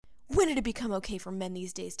When did it become okay for men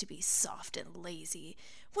these days to be soft and lazy?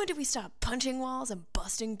 When did we stop punching walls and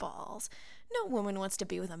busting balls? No woman wants to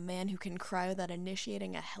be with a man who can cry without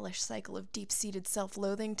initiating a hellish cycle of deep-seated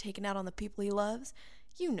self-loathing taken out on the people he loves.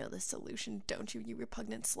 You know the solution, don't you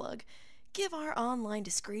repugnant slug? Give our online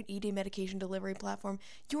discreet ED medication delivery platform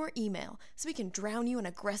your email so we can drown you in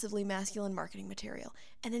aggressively masculine marketing material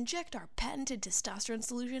and inject our patented testosterone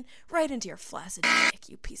solution right into your flaccid dick,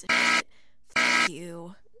 you piece of shit. F***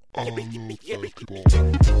 you. Hey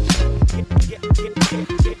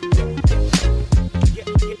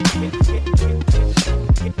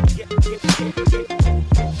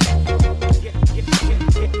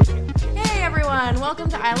everyone, welcome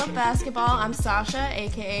to I Love Basketball. I'm Sasha,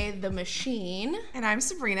 aka The Machine. And I'm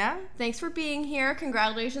Sabrina. Thanks for being here.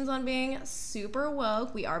 Congratulations on being super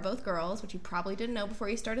woke. We are both girls, which you probably didn't know before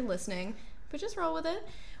you started listening, but just roll with it.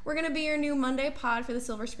 We're going to be your new Monday pod for the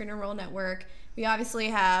Silver Screen and Roll Network. We obviously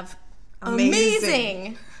have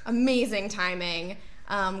amazing timing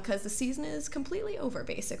because the season is completely over,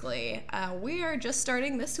 basically. We are just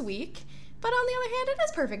starting this week, but on the other hand, it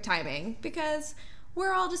is perfect timing because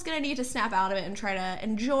we're all just going to need to snap out of it and try to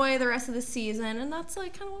enjoy the rest of the season, and that's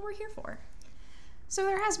like kind of what we're here for. So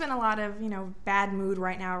there has been a lot of, bad mood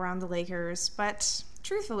right now around the Lakers, but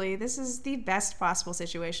truthfully, this is the best possible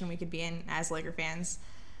situation we could be in as Laker fans.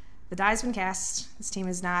 The die's been cast. This team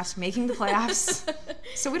is not making the playoffs.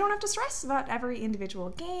 So we don't have to stress about every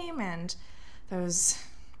individual game and those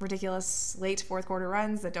ridiculous late fourth quarter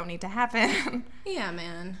runs that don't need to happen. Yeah,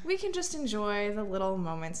 man. We can just enjoy the little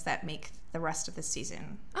moments that make the rest of the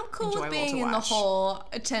season I'm cool with being in the hole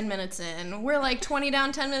 10 minutes in. We're like 20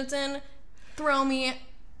 down, 10 minutes in. Throw me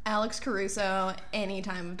Alex Caruso any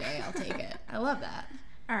time of day. I'll take it. I love that.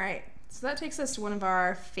 All right. So that takes us to one of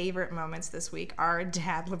our favorite moments this week, our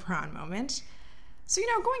Dad LeBron moment. So,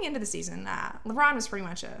 going into the season, LeBron was pretty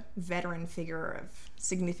much a veteran figure of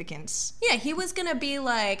significance. Yeah, he was going to be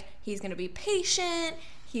he's going to be patient,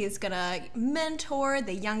 he's going to mentor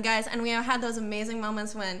the young guys, and we had those amazing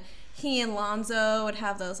moments when he and Lonzo would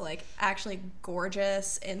have those, actually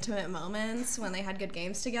gorgeous, intimate moments when they had good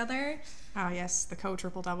games together. Oh, yes, the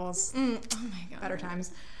co-triple-doubles. Oh, my God. Better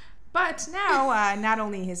times. But now, not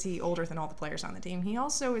only is he older than all the players on the team, he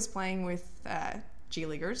also is playing with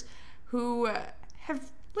G-Leaguers who have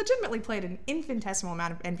legitimately played an infinitesimal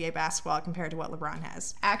amount of NBA basketball compared to what LeBron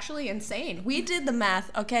has. Actually insane. We did the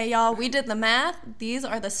math, okay, y'all? We did the math. These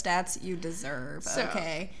are the stats you deserve,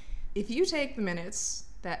 okay? So, if you take the minutes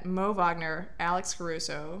that Mo Wagner, Alex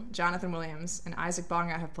Caruso, Jonathan Williams, and Isaac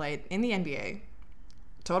Bonga have played in the NBA,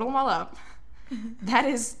 total them all up, that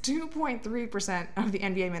is 2.3% of the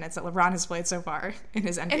NBA minutes that LeBron has played so far in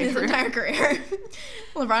his NBA career. In his entire career.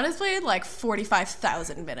 LeBron has played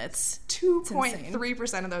 45,000 minutes.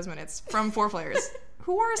 2.3% of those minutes from four players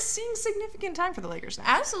who are seeing significant time for the Lakers now.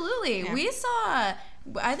 Absolutely. Yeah. We saw,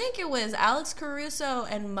 I think it was Alex Caruso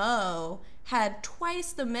and Mo had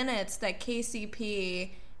twice the minutes that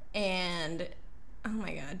KCP and, oh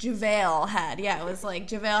my God, JaVale had. Yeah, it was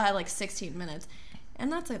JaVale had 16 minutes.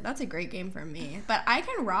 And that's a great game for me. But I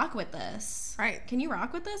can rock with this. Right. Can you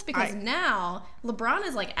rock with this? Because now LeBron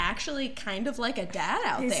is actually kind of like a dad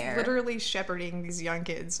out there. He's literally shepherding these young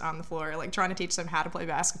kids on the floor, trying to teach them how to play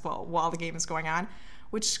basketball while the game is going on,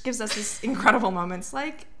 which gives us these incredible moments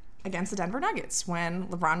like against the Denver Nuggets when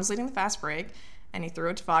LeBron was leading the fast break and he threw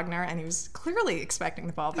it to Wagner, and he was clearly expecting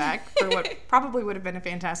the ball back for what probably would have been a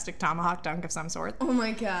fantastic tomahawk dunk of some sort. Oh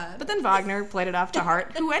my God. But then Wagner played it off to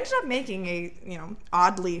Hart, who ended up making a,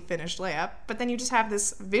 oddly finished layup. But then you just have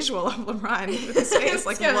this visual of LeBron with his face,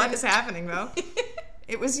 what is happening, though?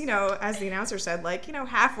 It was, as the announcer said,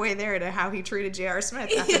 halfway there to how he treated J.R.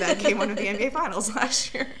 Smith after that Game 1 of the NBA Finals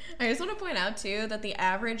last year. I just want to point out, too, that the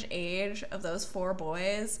average age of those four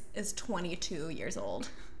boys is 22 years old.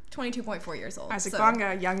 22.4 years old. Isaac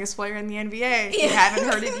Bonga, youngest player in the NBA. If you haven't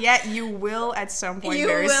heard it yet, you will at some point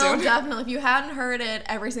very soon. You will, definitely. If you hadn't heard it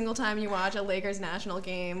every single time you watch a Lakers national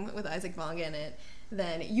game with Isaac Bonga in it,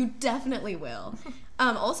 then you definitely will.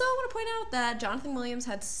 Also, I want to point out that Jonathan Williams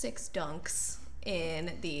had 6 dunks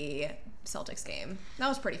in the Celtics game. That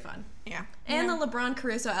was pretty fun. Yeah. And the LeBron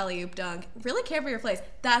Caruso alley-oop dunk. Really care for your plays.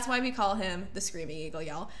 That's why we call him the Screaming Eagle,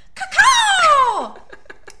 y'all. Cacao!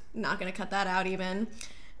 Not going to cut that out even.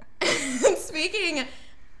 Speaking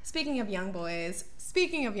of young boys,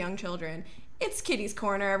 speaking of young children, it's Kitty's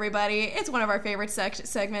Corner, everybody. It's one of our favorite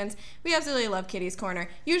segments. We absolutely love Kitty's Corner.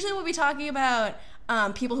 Usually we'll be talking about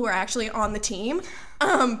people who are actually on the team.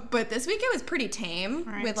 But this week it was pretty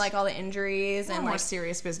tame with like all the injuries and more like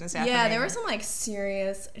serious business happening. Yeah, there was some like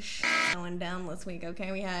serious going down this week.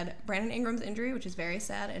 Okay, we had Brandon Ingram's injury, which is very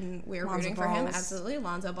sad, and we were rooting for him. Absolutely,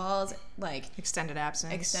 Lonzo Ball's like extended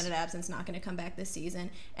absence, not going to come back this season.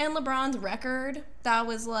 And LeBron's record, that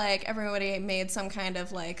was like everybody made some kind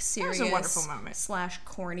of like serious that was a wonderful moment /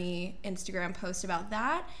 corny Instagram post about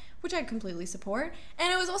that, which I completely support.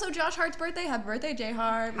 And it was also Josh Hart's birthday. Happy birthday, J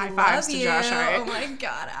Hart. High fives to Josh Hart. Oh my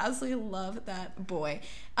God, I absolutely love that boy.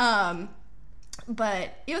 But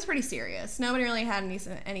it was pretty serious. Nobody really had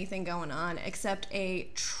anything going on except a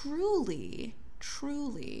truly,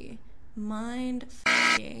 truly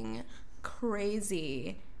mind-f***ing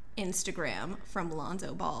crazy Instagram from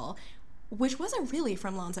Lonzo Ball, which wasn't really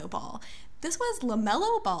from Lonzo Ball. This was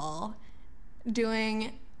LaMelo Ball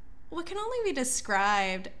doing what can only be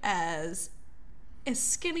described as a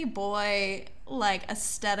skinny boy, like,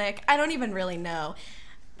 aesthetic. I don't even really know.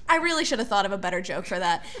 I really should have thought of a better joke for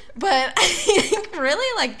that. But I think really,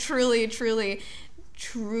 like, truly, truly,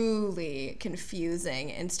 truly confusing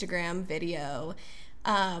Instagram video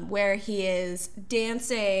where he is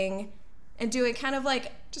dancing and doing kind of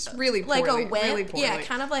like just really poorly, like a whip, really poorly. Yeah,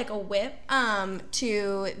 kind of like a whip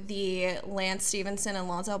to the Lance Stevenson and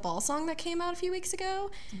Lonzo Ball song that came out a few weeks ago.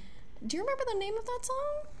 Do you remember the name of that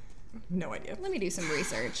song? No idea. Let me do some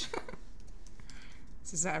research.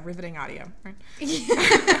 This is riveting audio, right?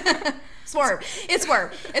 Swerve. It's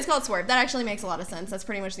Swerve. It's called Swerve. That actually makes a lot of sense. That's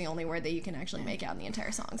pretty much the only word that you can actually make out in the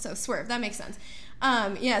entire song. So Swerve. That makes sense.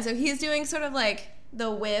 Yeah, so he's doing sort of like the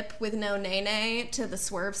whip with no nay to the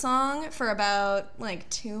Swerve song for about like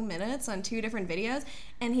 2 minutes on 2 different videos.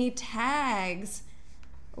 And he tags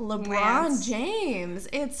LeBron James.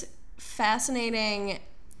 It's fascinating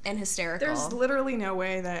and hysterical. There's literally no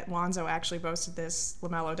way that Lonzo actually posted this.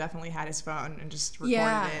 LaMelo definitely had his phone and just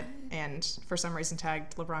recorded it, and for some reason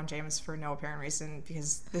tagged LeBron James for no apparent reason,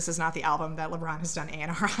 because this is not the album that LeBron has done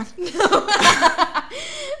A&R on.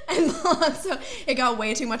 And Lonzo, it got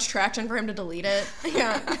way too much traction for him to delete it.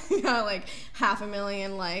 Yeah, got like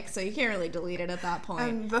 500,000 likes, so you can't really delete it at that point.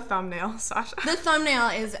 And the thumbnail, Sasha. The thumbnail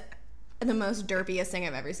is the most derpiest thing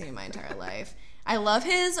I've ever seen in my entire life. I love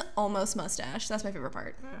his almost mustache. That's my favorite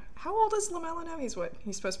part. How old is LaMelo now? He's what?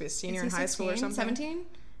 He's supposed to be a senior in high school or something? 17?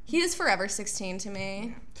 He is forever 16 to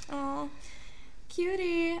me. Oh,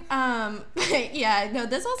 cutie. But yeah, no,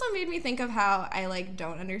 this also made me think of how I like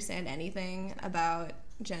don't understand anything about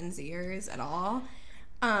Gen Zers at all.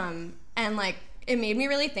 And like it made me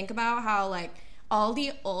really think about how like all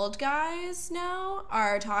the old guys now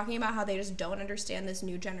are talking about how they just don't understand this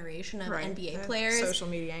new generation of NBA players. Social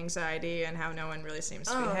media anxiety and how no one really seems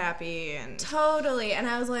to be happy. And totally. And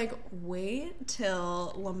I was like, wait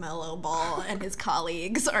till LaMelo Ball and his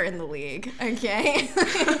colleagues are in the league, okay?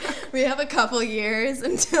 We have a couple years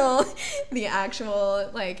until the actual,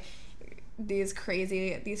 like, these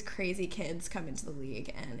crazy kids come into the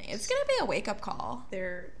league, and it's going to be a wake-up call.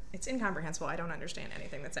 It's incomprehensible. I don't understand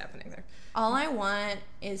anything that's happening there. All I want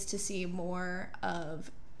is to see more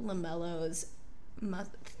of LaMelo's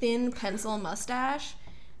thin pencil mustache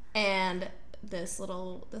and this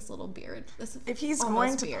little beard. If he's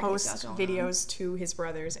going to post videos to his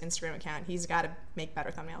brother's Instagram account, he's got to make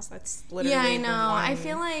better thumbnails. That's literally I know. I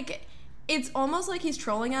feel like it's almost like he's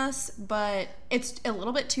trolling us, but it's a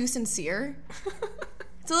little bit too sincere.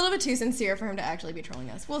 It's a little bit too sincere for him to actually be trolling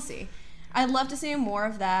us. We'll see. I'd love to see more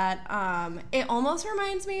of that. It almost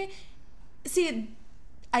reminds me... See,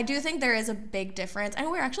 I do think there is a big difference. I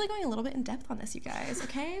know we're actually going a little bit in depth on this, you guys,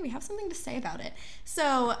 okay? We have something to say about it.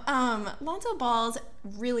 So, Lonzo Ball's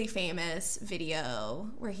really famous video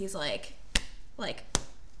where he's, like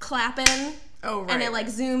clapping. Oh, right. And it, like,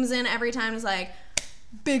 zooms in every time. It's like,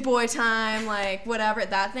 big boy time, like, whatever,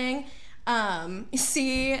 that thing.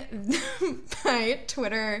 See, my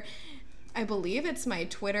Twitter... I believe it's my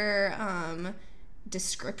Twitter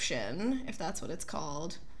description, if that's what it's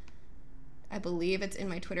called. I believe it's in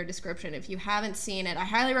my Twitter description. If you haven't seen it, I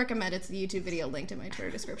highly recommend it's the YouTube video linked in my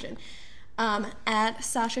Twitter description. At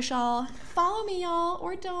Sasha Shaw. Follow me, y'all,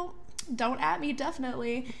 or don't at me,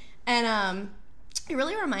 definitely. And it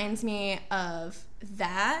really reminds me of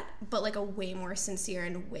that, but like a way more sincere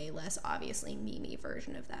and way less obviously meme-y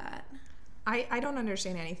version of that. I don't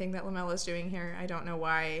understand anything that LaMelo's doing here. I don't know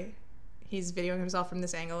why he's videoing himself from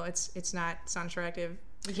this angle. It's not sound attractive.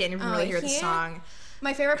 You can't even really hear the song.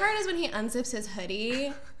 My favorite part is when he unzips his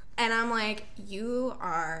hoodie, and I'm like, you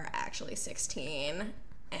are actually 16,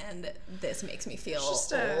 and this makes me feel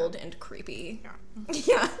old and creepy.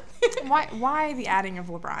 Yeah. Why the adding of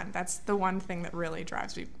LeBron? That's the one thing that really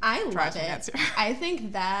drives me. I love it. I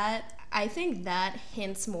think that I think that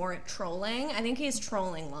hints more at trolling. I think he's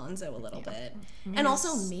trolling Lonzo a little bit. And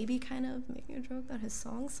also maybe kind of making a joke that his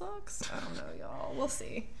song sucks. I don't know, y'all. We'll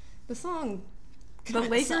see. The song The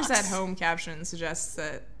Lakers sucks. at home caption suggests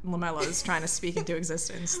that LaMelo is trying to speak into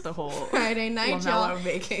existence the whole Friday night, LaMelo y'all.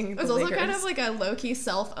 making the It's also Lakers. kind of like a low-key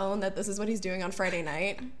self-own that this is what he's doing on Friday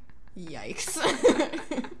night. Yikes.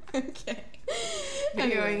 Okay.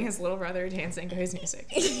 videoing his little brother dancing to his music.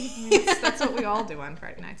 That's what we all do on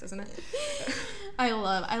Friday nights, isn't it? I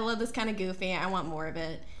love this kind of goofy. I want more of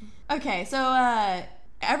it. Okay, so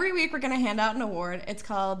every week we're gonna hand out an award. It's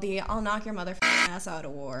called the I'll Knock Your Mother Ass Out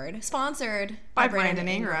Award, sponsored By Brandon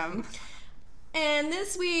Ingram. And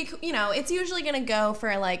this week, you know, it's usually going to go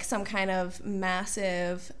for like some kind of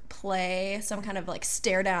massive play, some kind of like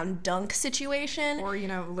stare down dunk situation. Or, you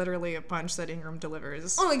know, literally a punch that Ingram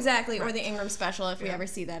delivers. Oh, exactly. Or the Ingram special if we ever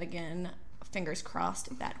see that again. Fingers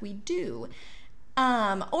crossed that we do.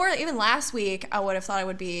 Or even last week, I would have thought it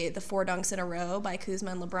would be the 4 dunks in a row by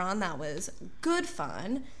Kuzma and LeBron. That was good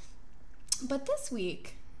fun. But this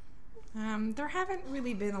week... there haven't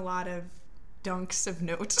really been a lot of dunks of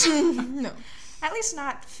note. No. At least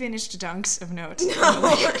not finished dunks of note.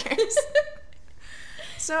 No.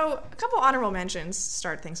 So, a couple honorable mentions to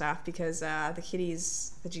start things off because the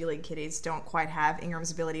Kitties, the G League Kitties, don't quite have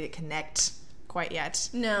Ingram's ability to connect quite yet.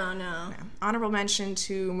 No. Honorable mention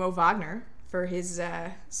to Mo Wagner for his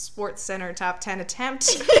Sports Center top 10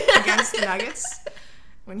 attempt against the Nuggets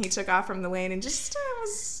when he took off from the lane and just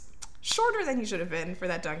was shorter than he should have been for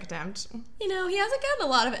that dunk attempt. You know, he hasn't gotten a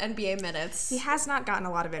lot of NBA minutes. He has not gotten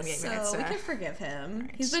a lot of NBA so minutes. we can forgive him.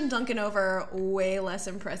 He's been dunking over way less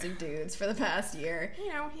impressive dudes for the past year.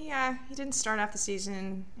 You know, he didn't start off the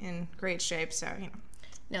season in great shape, so, you know.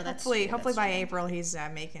 No, that's Hopefully true. by April he's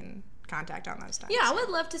making contact on those dunks. Yeah, I would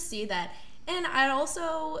love to see that. And I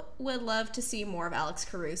also would love to see more of Alex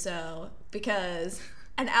Caruso because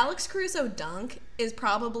an Alex Caruso dunk is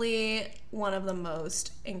probably one of the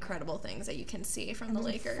most incredible things that you can see from the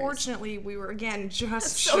Lakers. Fortunately, we were again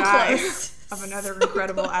just So shy close. of another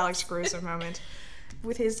incredible Alex Caruso moment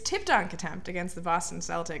with his tip dunk attempt against the Boston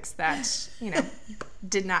Celtics that, you know,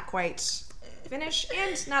 did not quite finish.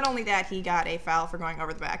 And not only that, he got a foul for going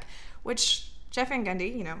over the back, which Jeff Van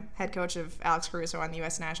Gundy, you know, head coach of Alex Caruso on the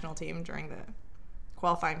U.S. national team during the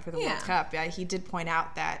qualifying for the World Cup, he did point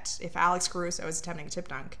out that if Alex Caruso is attempting a tip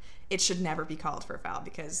dunk, it should never be called for a foul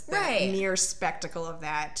because the mere spectacle of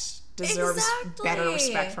that deserves better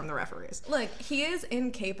respect from the referees. Look, he is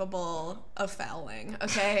incapable of fouling,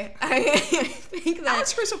 okay? I think that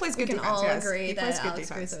Alex Caruso plays good defense. We can all yes. agree He that plays good Alex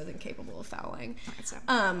defense. Caruso is incapable of fouling. Right, so.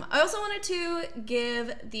 I also wanted to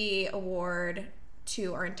give the award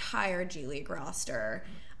to our entire G League roster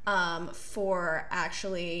for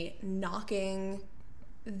actually knocking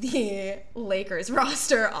the Lakers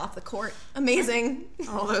roster off the court. Amazing.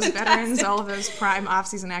 All those veterans, all of those prime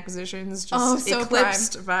offseason acquisitions just so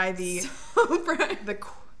eclipsed by the prime.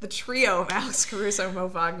 the trio of Alex Caruso, Mo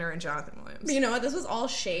Wagner, and Jonathan Williams. You know what? This was all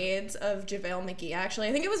shades of JaVale McGee, actually.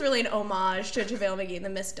 I think it was really an homage to JaVale McGee and the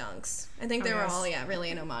missed dunks. I think they were all, really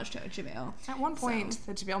an homage to JaVale. At one point,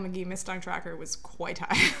 the JaVale McGee missed dunk tracker was quite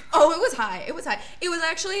high. Oh, it was high. It was high. It was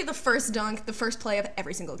actually the first dunk, the first play of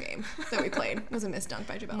every single game that we played was a missed dunk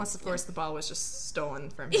by JaVale. Unless, of course, the ball was just stolen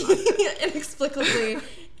from him. Inexplicably,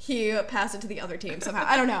 he passed it to the other team somehow.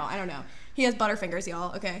 I don't know. He has butterfingers,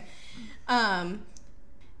 y'all, okay?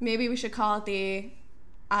 Maybe we should call it the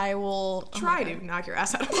I will... Try to knock your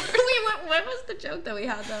ass out of the water. Wait, what was the joke that we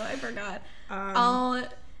had, though? I forgot.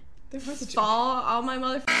 There was a joke. Fall all my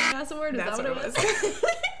motherfucking ass award? Is That's that what it was?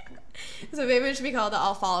 So maybe it should be called the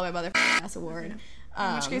I'll follow my motherfucking ass award.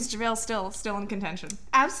 In which case, JaVale's still in contention.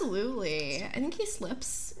 Absolutely. I think he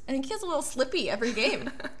slips. I think he has a little slippy every game.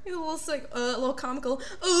 He's a little comical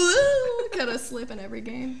kind of slip in every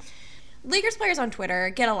game. Lakers players on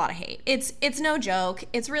Twitter get a lot of hate. It's no joke.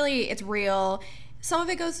 It's real. Some of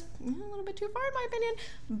it goes a little bit too far in my opinion,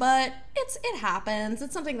 but it happens.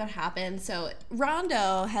 It's something that happens. So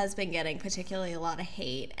Rondo has been getting particularly a lot of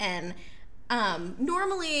hate, and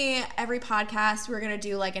normally every podcast we're gonna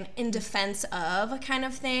do like an in defense of kind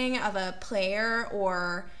of thing of a player,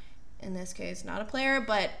 or in this case not a player,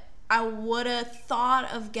 but I would have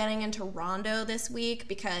thought of getting into Rondo this week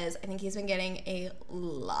because I think he's been getting a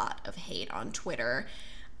lot of hate on Twitter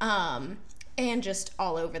and just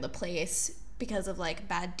all over the place because of like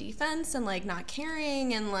bad defense and like not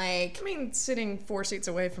caring and like... I mean, sitting 4 seats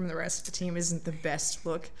away from the rest of the team isn't the best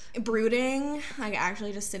look. Brooding, like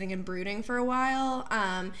actually just sitting and brooding for a while.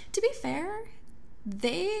 To be fair,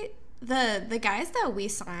 the guys that we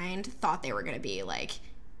signed thought they were going to be like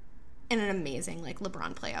in an amazing, like,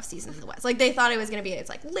 LeBron playoff season in the West. Like, they thought it was going to be, it's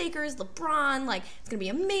like Lakers, LeBron, like, it's going to be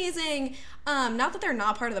amazing. Not that they're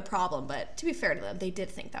not part of the problem, but to be fair to them, they did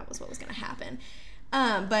think that was what was going to happen.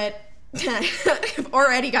 But I've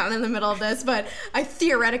already gotten in the middle of this, but I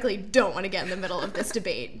theoretically don't want to get in the middle of this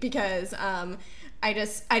debate because I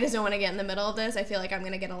just don't want to get in the middle of this. I feel like I'm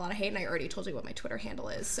going to get a lot of hate, and I already told you what my Twitter handle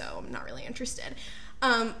is, so I'm not really interested.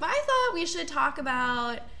 But I thought we should talk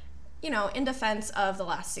about, in defense of the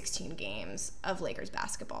last 16 games of Lakers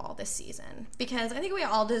basketball this season, because I think we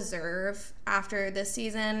all deserve, after this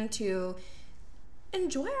season, to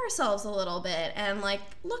enjoy ourselves a little bit and, like,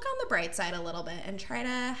 look on the bright side a little bit and try to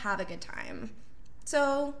have a good time.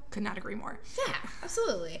 So, could not agree more. Yeah,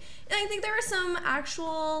 absolutely. And I think there were some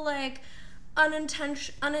actual, like,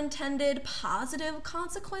 unintended positive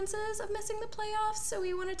consequences of missing the playoffs, so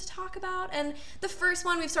we wanted to talk about. And the first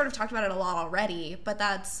one, we've sort of talked about it a lot already, but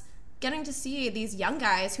that's getting to see these young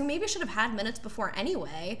guys who maybe should have had minutes before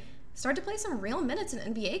anyway start to play some real minutes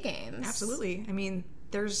in NBA games. Absolutely. I mean,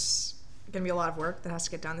 there's going to be a lot of work that has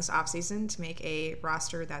to get done this offseason to make a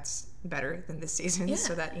roster that's better than this season,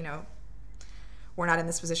 so that, we're not in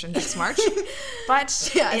this position next March.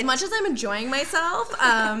 But yeah, as much as I'm enjoying myself,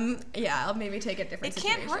 I'll maybe take a different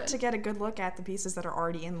situation. It can't hurt to get a good look at the pieces that are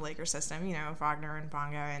already in the Lakers system, Wagner and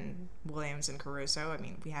Bonga and Williams and Caruso. I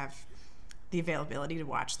mean, we have the availability to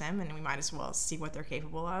watch them, and we might as well see what they're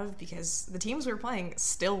capable of, because the teams we're playing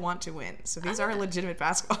still want to win. So these are legitimate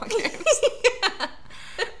basketball games.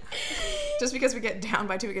 Just because we get down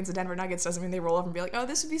by 2 against the Denver Nuggets doesn't mean they roll up and be like, oh,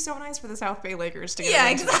 this would be so nice for the South Bay Lakers to get Yeah,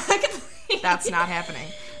 exactly. That's not happening.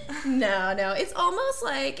 No. It's almost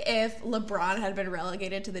like if LeBron had been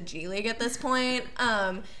relegated to the G League at this point.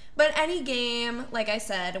 But any game, like I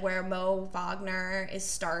said, where Mo Wagner is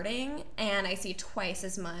starting and I see twice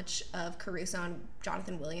as much of Caruso and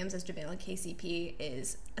Jonathan Williams as JaVale and KCP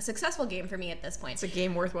is a successful game for me at this point. It's a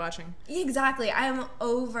game worth watching. Exactly. I'm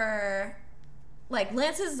over... Like,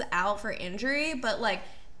 Lance is out for injury, but, like,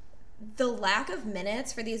 the lack of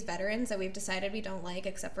minutes for these veterans that we've decided we don't like,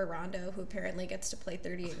 except for Rondo, who apparently gets to play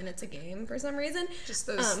 38 minutes a game for some reason. Just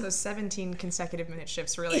those 17 consecutive minute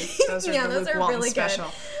shifts, really. Those are those are really special.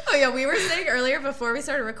 Good. Oh, yeah, we were saying earlier before we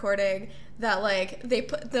started recording that, like, they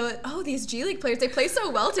put these G League players, they play so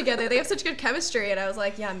well together. They have such good chemistry. And I was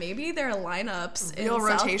like, yeah, maybe their lineups real in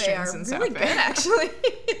rotations South Bay are really good, actually.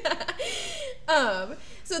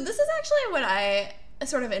 So this is actually what I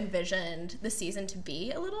sort of envisioned the season to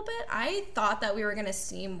be a little bit. I thought that we were going to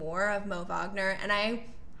see more of Mo Wagner, and I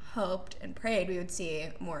hoped and prayed we would see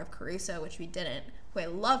more of Caruso, which we didn't, who I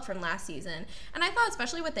loved from last season. And I thought,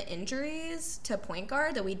 especially with the injuries to point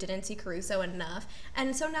guard, that we didn't see Caruso enough.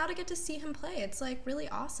 And so now to get to see him play, it's, like, really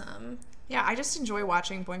awesome. Yeah, I just enjoy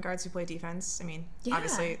watching point guards who play defense. I mean,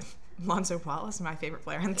 obviously... Lonzo Ball is my favorite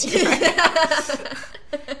player on the team right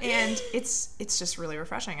now. And it's just really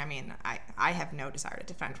refreshing. I mean, I have no desire to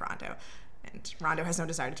defend Rondo, and Rondo has no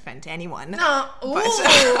desire to defend anyone.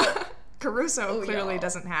 But Caruso clearly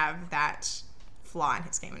doesn't have that flaw in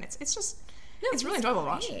his game, and it's just it's really enjoyable to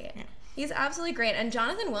watch. Yeah. He's absolutely great. And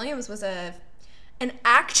Jonathan Williams was an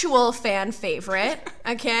actual fan favorite,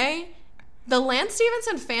 okay? The Lance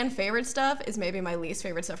Stevenson fan favorite stuff is maybe my least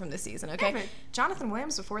favorite stuff from this season, okay? Yeah, but Jonathan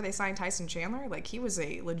Williams, before they signed Tyson Chandler, like, he was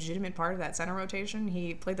a legitimate part of that center rotation.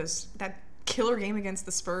 He played that killer game against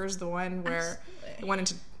the Spurs, the one where it went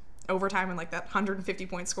into overtime and, like, that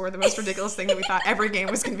 150-point score, the most ridiculous thing that we thought every game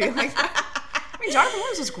was going to be like that. I mean, Jonathan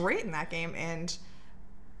Williams was great in that game, and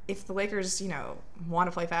if the Lakers, want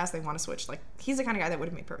to play fast, they want to switch, like, he's the kind of guy that would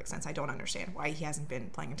have made perfect sense. I don't understand why he hasn't been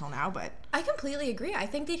playing until now, but... I completely agree. I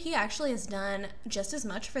think that he actually has done just as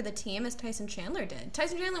much for the team as Tyson Chandler did.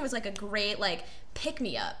 Tyson Chandler was, like, a great, like,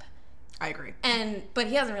 pick-me-up. I agree. But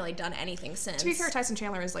he hasn't really done anything since. To be fair, Tyson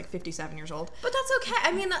Chandler is, like, 57 years old. But that's okay.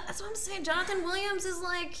 I mean, that's what I'm saying. Jonathan Williams is,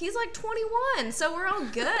 like, he's, like, 21, so we're all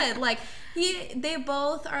good. Like, they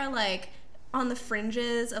both are, like, on the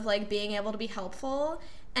fringes of, like, being able to be helpful.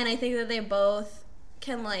 And I think that they both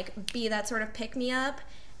can, like, be that sort of pick-me-up.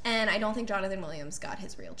 And I don't think Jonathan Williams got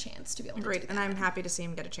his real chance to be able to do that. And I'm happy to see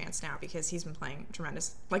him get a chance now because he's been playing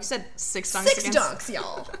tremendous. Like you said, 6 dunks. 6 dunks,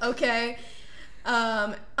 y'all. Okay?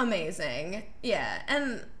 Amazing. Yeah.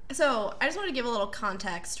 And so I just want to give a little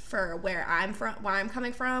context for where I'm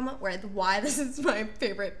coming from, why this is my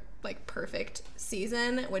favorite, like, perfect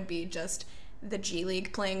season would be just the G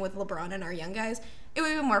League playing with LeBron and our young guys. It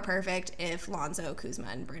would be more perfect if Lonzo, Kuzma,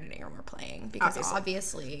 and Brandon Ingram were playing because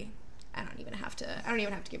obviously I don't even have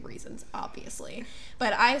to give reasons, obviously.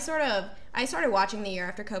 But I started watching the year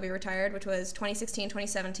after Kobe retired, which was 2016,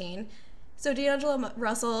 2017. So D'Angelo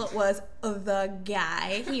Russell was the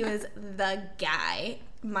guy. He was the guy.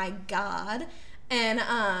 my God. And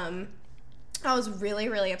I was really,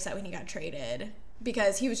 really upset when he got traded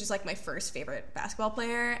because he was just like my first favorite basketball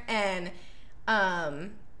player. And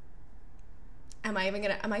am I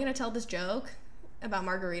gonna tell this joke about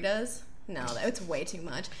margaritas? No, it's way too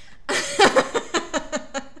much.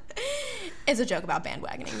 It's a joke about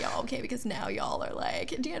bandwagoning, y'all, okay? Because now y'all are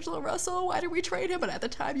like, D'Angelo Russell, why did we trade him? But at the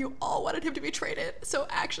time, you all wanted him to be traded. So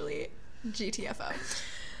actually, GTFO.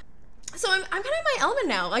 So I'm kind of in my element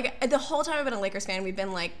now. Like, the whole time I've been a Lakers fan, we've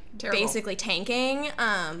been, like, basically tanking.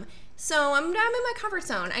 So I'm in my comfort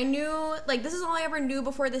zone. I knew, like, this is all I ever knew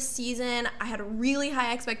before this season. I had really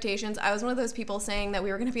high expectations. I was one of those people saying that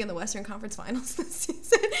we were going to be in the Western Conference Finals this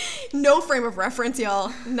season. No frame of reference,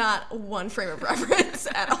 y'all. Not one frame of reference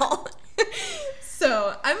at all.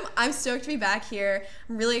 So I'm stoked to be back here.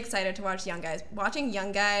 I'm really excited to watch young guys. Watching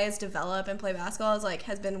young guys develop and play basketball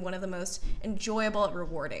has been one of the most enjoyable and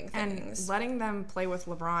rewarding things. And letting them play with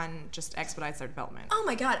LeBron just expedites their development. Oh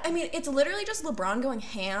my God. I mean, it's literally just LeBron going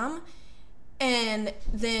ham and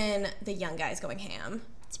then the young guys going ham.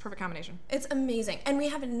 It's a perfect combination. It's amazing. And we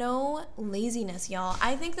have no laziness, y'all.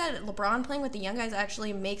 I think that LeBron playing with the young guys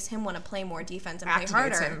actually makes him want to play more defense and play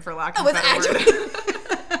harder. Activates him, for lack of a better word.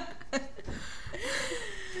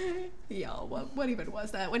 Yo, what even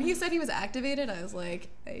was that? When he said he was activated, I was like,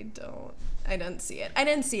 I didn't see it. I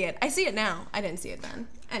see it now. I didn't see it then.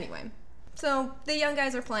 Anyway, so the young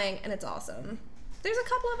guys are playing, and it's awesome. There's a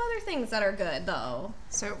couple of other things that are good, though.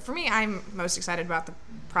 So for me, I'm most excited about the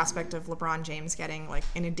prospect of LeBron James getting like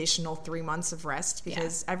an additional 3 months of rest,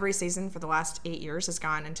 because every season for the last 8 years has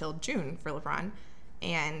gone until June for LeBron.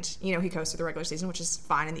 And, you know, he coasted the regular season, which is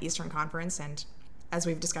fine in the Eastern Conference, and as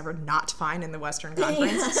we've discovered, not fine in the Western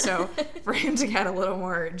Conference. So for him to get a little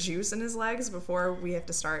more juice in his legs before we have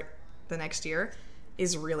to start the next year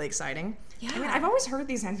is really exciting. Yeah. I mean, I've always heard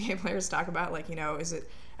these NBA players talk about, like, you know, is it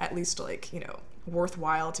at least, like, you know,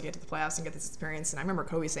 worthwhile to get to the playoffs and get this experience? And I remember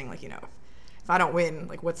Kobe saying, like, you know, if I don't win,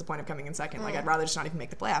 like, what's the point of coming in second? Like, I'd rather just not even make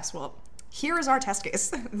the playoffs. Well, here is our test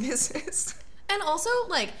case. This is... And also,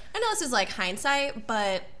 like, I know this is, like, hindsight,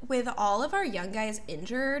 but with all of our young guys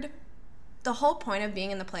injured, the whole point of being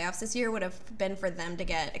in the playoffs this year would have been for them to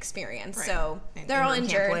get experience. Right. So and they're all injured.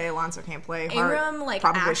 Can't play. Alonso can't play. Ingram, like,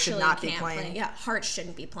 probably actually should not can't be playing. Play. Yeah, Hart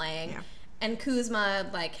shouldn't be playing. Yeah. And Kuzma,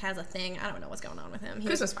 like, has a thing. I don't know what's going on with him.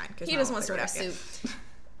 Kuzma's fine. He just wants to wear a suit.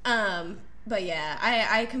 But yeah,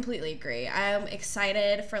 I completely agree. I'm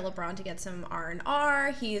excited for LeBron to get some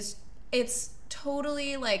R&R. It's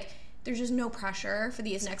totally, like, there's just no pressure for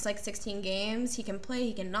these next, like, 16 games. He can play,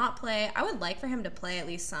 he can not play. I would like for him to play at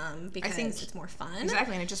least some because it's more fun.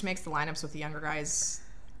 Exactly, and it just makes the lineups with the younger guys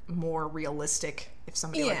more realistic if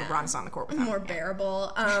somebody like LeBron's on the court with them. More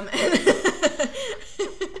bearable. No,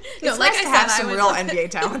 it's like nice to have some real NBA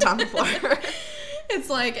talent on the floor. It's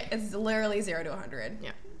like, it's literally 0 to 100.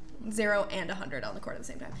 Yeah. 0 and 100 on the court at the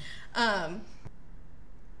same time.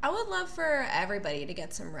 I would love for everybody to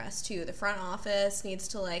get some rest, too. The front office needs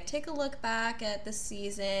to, like, take a look back at the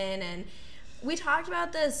season. And we talked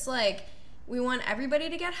about this, like, we want everybody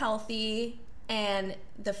to get healthy. And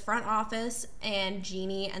the front office and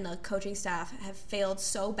Jeannie and the coaching staff have failed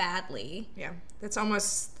so badly. Yeah. It's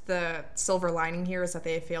almost the silver lining here is that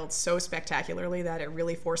they have failed so spectacularly that it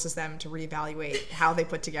really forces them to reevaluate how they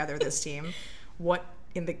put together this team. What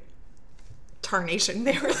in the tarnation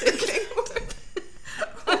they were thinking.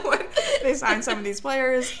 When they signed some of these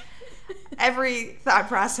players, every thought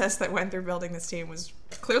process that went through building this team was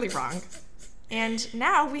clearly wrong. And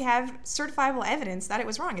now we have certifiable evidence that it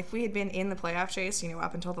was wrong. If we had been in the playoff chase, you know,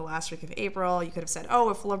 up until the last week of April, you could have said, oh,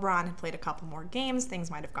 if LeBron had played a couple more games, things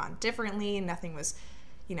might have gone differently. Nothing was,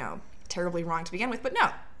 you know, terribly wrong to begin with. But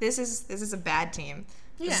no, this is a bad team.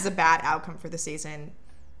 This is a bad outcome for the season.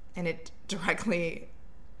 And it directly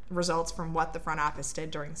results from what the front office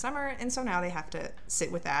did during the summer, and so now they have to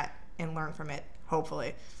sit with that and learn from it,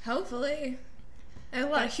 hopefully. Hopefully. There's a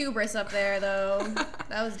lot of hubris up there, though.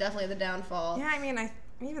 That was definitely the downfall. Yeah, I mean,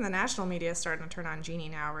 even the national media is starting to turn on Jeannie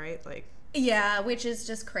now, right? Like, yeah, which is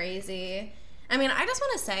just crazy. I mean, I just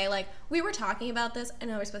want to say, like, we were talking about this. I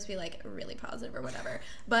know we're supposed to be, like, really positive or whatever,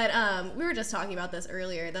 but we were just talking about this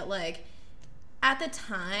earlier, that, like, at the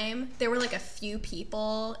time, there were, like, a few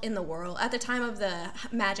people in the world, at the time of the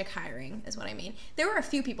Magic hiring, is what I mean. There were a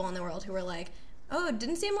few people in the world who were like, oh, it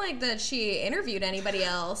didn't seem like that she interviewed anybody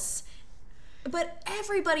else. But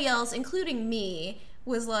everybody else, including me,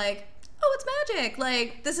 was like, oh, it's Magic.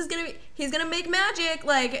 Like, he's gonna make Magic.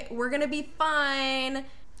 Like, we're gonna be fine.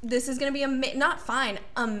 This is gonna be, not fine,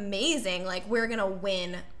 amazing. Like, we're gonna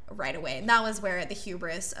win right away. And that was where the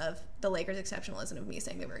hubris of the Lakers' exceptionalism of me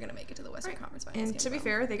saying they were going to make it to the Western Conference Finals. And to be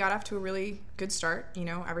fair, they got off to a really good start. You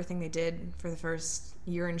know, everything they did for the first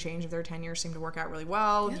year and change of their tenure seemed to work out really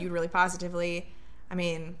well, viewed really positively. I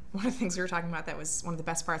mean, one of the things we were talking about that was one of the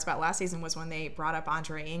best parts about last season was when they brought up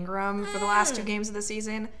Andre Ingram for the last 2 games of the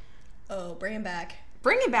season. Oh, bring him back.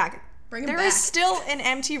 Bring him back. Bring him There back. is still an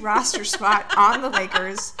empty roster spot on the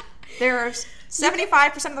Lakers. There are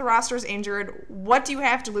 75% of the roster is injured. What do you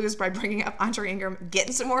have to lose by bringing up Andre Ingram,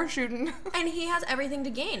 getting some more shooting? And he has everything to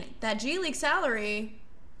gain. That G League salary,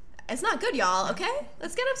 it's not good, y'all, okay?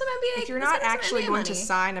 Let's get him some NBA. If you're not actually going to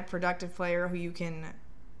sign a productive player who you can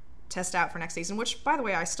test out for next season, which, by the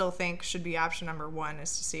way, I still think should be option number 1,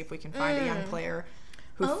 is to see if we can find a young player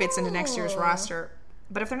who fits into next year's roster.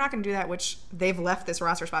 But if they're not going to do that, which they've left this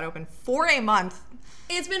roster spot open for a month,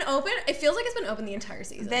 it's been open. It feels like it's been open the entire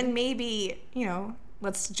season. then maybe, you know,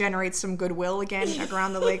 let's generate some goodwill again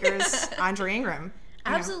around the Lakers. Andre Ingram.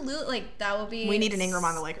 Absolutely. Like, that would be... We need an Ingram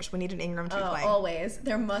on the Lakers. We need an Ingram to be playing. Always.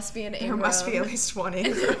 There must be an Ingram. There must be at least one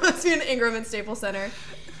Ingram. There must be an Ingram in Staples Center.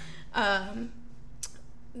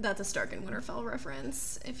 That's a Stark and Winterfell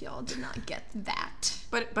reference, if y'all did not get that.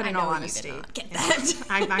 But I in know all you honesty... did not get that.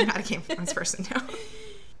 I'm not a Game of Thrones person, no.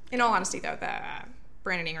 In all honesty, though,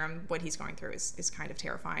 Brandon Ingram, what he's going through is kind of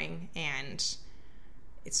terrifying, and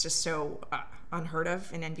it's just so unheard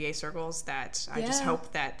of in NBA circles that I just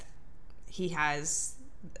hope that he has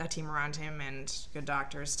a team around him and good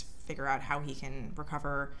doctors to figure out how he can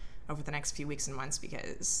recover over the next few weeks and months,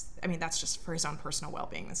 because, I mean, that's just for his own personal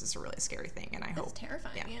well-being. This is a really scary thing, and I hope... It's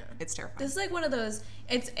terrifying, yeah. It's terrifying. This is like one of those...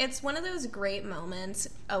 It's one of those great moments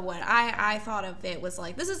of what I thought of it was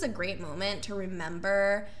like, this is a great moment to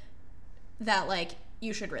remember that, like,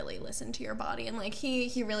 you should really listen to your body. And, like,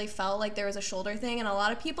 he really felt like there was a shoulder thing, and a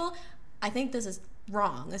lot of people... I think this is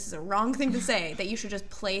wrong. This is a wrong thing to say, that you should just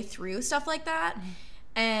play through stuff like that.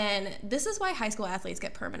 And this is why high school athletes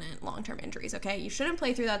get permanent long-term injuries, okay? You shouldn't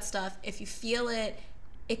play through that stuff. If you feel it,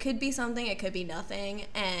 it could be something, it could be nothing.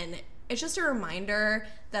 And it's just a reminder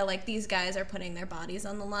that, like, these guys are putting their bodies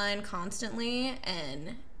on the line constantly,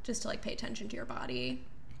 and just to, like, pay attention to your body.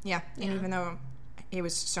 Yeah, and even though it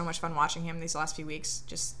was so much fun watching him these last few weeks,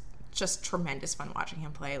 just tremendous fun watching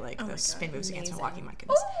him play, like, those spin moves against Milwaukee, my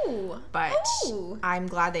goodness. Ooh! But Ooh. I'm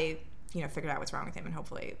glad they, you know, figured out what's wrong with him, and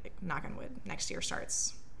hopefully, like, knock on wood, next year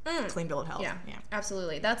starts clean bill of health. Yeah,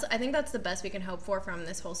 absolutely. I think that's the best we can hope for from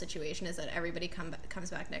this whole situation, is that everybody comes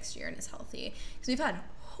back next year and is healthy. Because we've had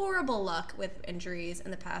horrible luck with injuries in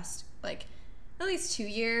the past, like, at least 2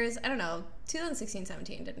 years. I don't know.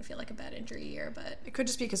 2016-17 didn't feel like a bad injury year, but... It could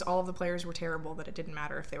just be because all of the players were terrible that it didn't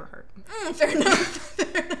matter if they were hurt. Fair enough.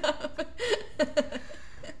 Fair enough.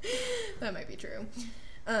 That might be true.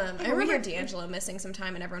 I remember D'Angelo missing some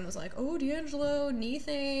time, and everyone was like, "Oh, D'Angelo, knee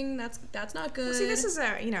thing. That's not good." Well, see, this is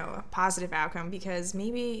a positive outcome, because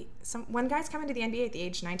maybe when guys come into the NBA at the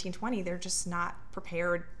age 19, 20, they're just not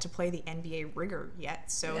prepared to play the NBA rigor yet.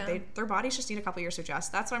 So their bodies just need a couple years to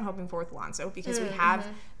adjust. That's what I'm hoping for with Lonzo, because we have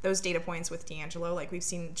those data points with D'Angelo. Like, we've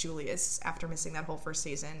seen Julius, after missing that whole first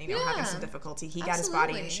season, having some difficulty. He got his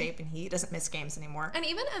body in shape, and he doesn't miss games anymore. And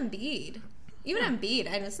even Embiid. Embiid,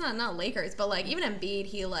 and it's not Lakers, but, like, even Embiid,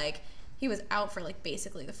 he was out for, like,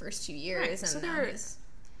 basically the first 2 years, and so now he's,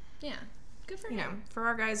 good for him. For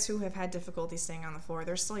our guys who have had difficulty staying on the floor,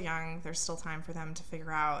 they're still young. There's still time for them to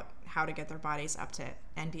figure out how to get their bodies up to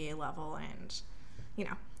NBA level, and,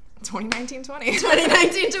 2019-20.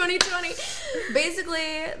 2019-2020.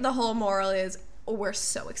 Basically, the whole moral is, we're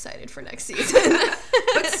so excited for next season.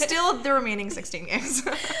 But still, the remaining 16 games.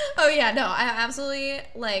 Oh, yeah, no, I absolutely,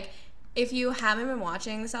 like... If you haven't been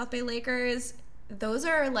watching the South Bay Lakers, those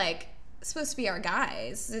are, like, supposed to be our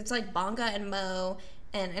guys. It's, like, Bonga and Mo,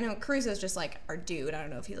 and I know Caruso's just, like, our dude. I don't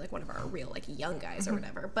know if he's, like, one of our real, like, young guys or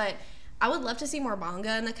whatever. But I would love to see more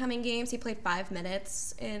Bonga in the coming games. He played 5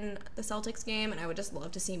 minutes in the Celtics game, and I would just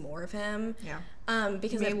love to see more of him. Yeah.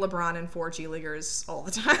 Because LeBron and 4 G Leaguers all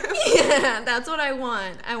the time. Yeah, that's what I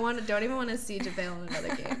want. Don't even want to see JaVale in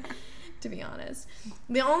another game, to be honest.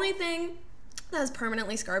 The only thing that has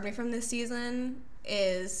permanently scarred me from this season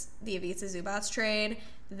is the Ivica Zubac trade.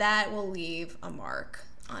 That will leave a mark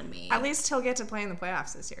on me. At least he'll get to play in the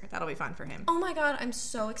playoffs this year. That'll be fun for him. Oh my god, I'm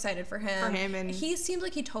so excited for him. And he seems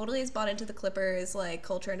like he totally has bought into the Clippers, like,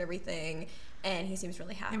 culture and everything, and he seems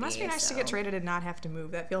really happy. It must be nice to get traded and not have to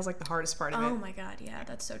move. That feels like the hardest part of it. Oh my god, yeah,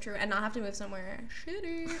 that's so true. And not have to move somewhere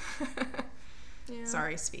shitty. Yeah.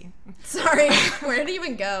 Sorry, Spee. Sorry. Where did he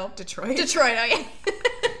even go? Detroit. Oh, yeah.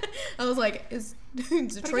 I was like, is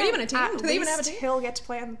Detroit even a team? Do they even have a team? He'll get to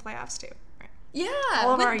play in the playoffs, too. Right. Yeah.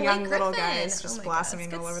 All of our Blake young little Griffin. guys just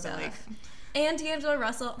blossoming all over the league. And D'Angelo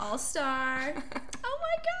Russell, all-star. Oh,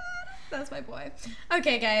 my God. That's my boy.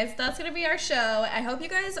 Okay, guys, that's gonna be our show. I hope you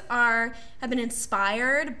guys have been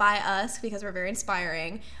inspired by us, because we're very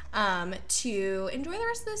inspiring, to enjoy the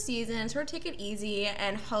rest of the season, sort of take it easy,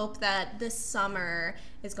 and hope that this summer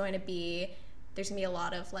is going to be, there's gonna be a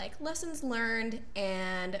lot of like lessons learned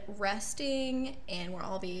and resting, and we'll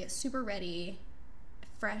all be super ready,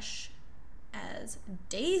 fresh as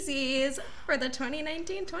daisies for the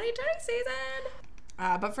 2019-2020 season.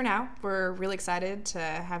 But for now, we're really excited to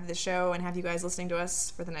have the show and have you guys listening to us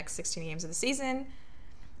for the next 16 games of the season.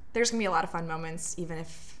 There's going to be a lot of fun moments, even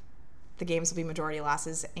if the games will be majority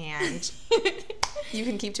losses. And you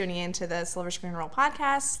can keep tuning in to the Silver Screen Roll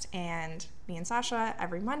podcast and me and Sasha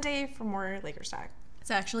every Monday for more Lakers talk. It's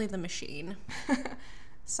actually the machine.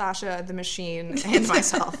 Sasha, the machine, and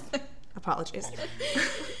myself. Apologies.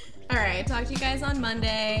 All right, talk to you guys on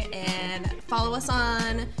Monday, and follow us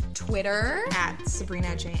on Twitter at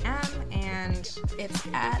SabrinaJM, and it's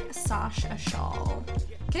at Sasha Shawl.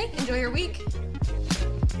 Okay, enjoy your week.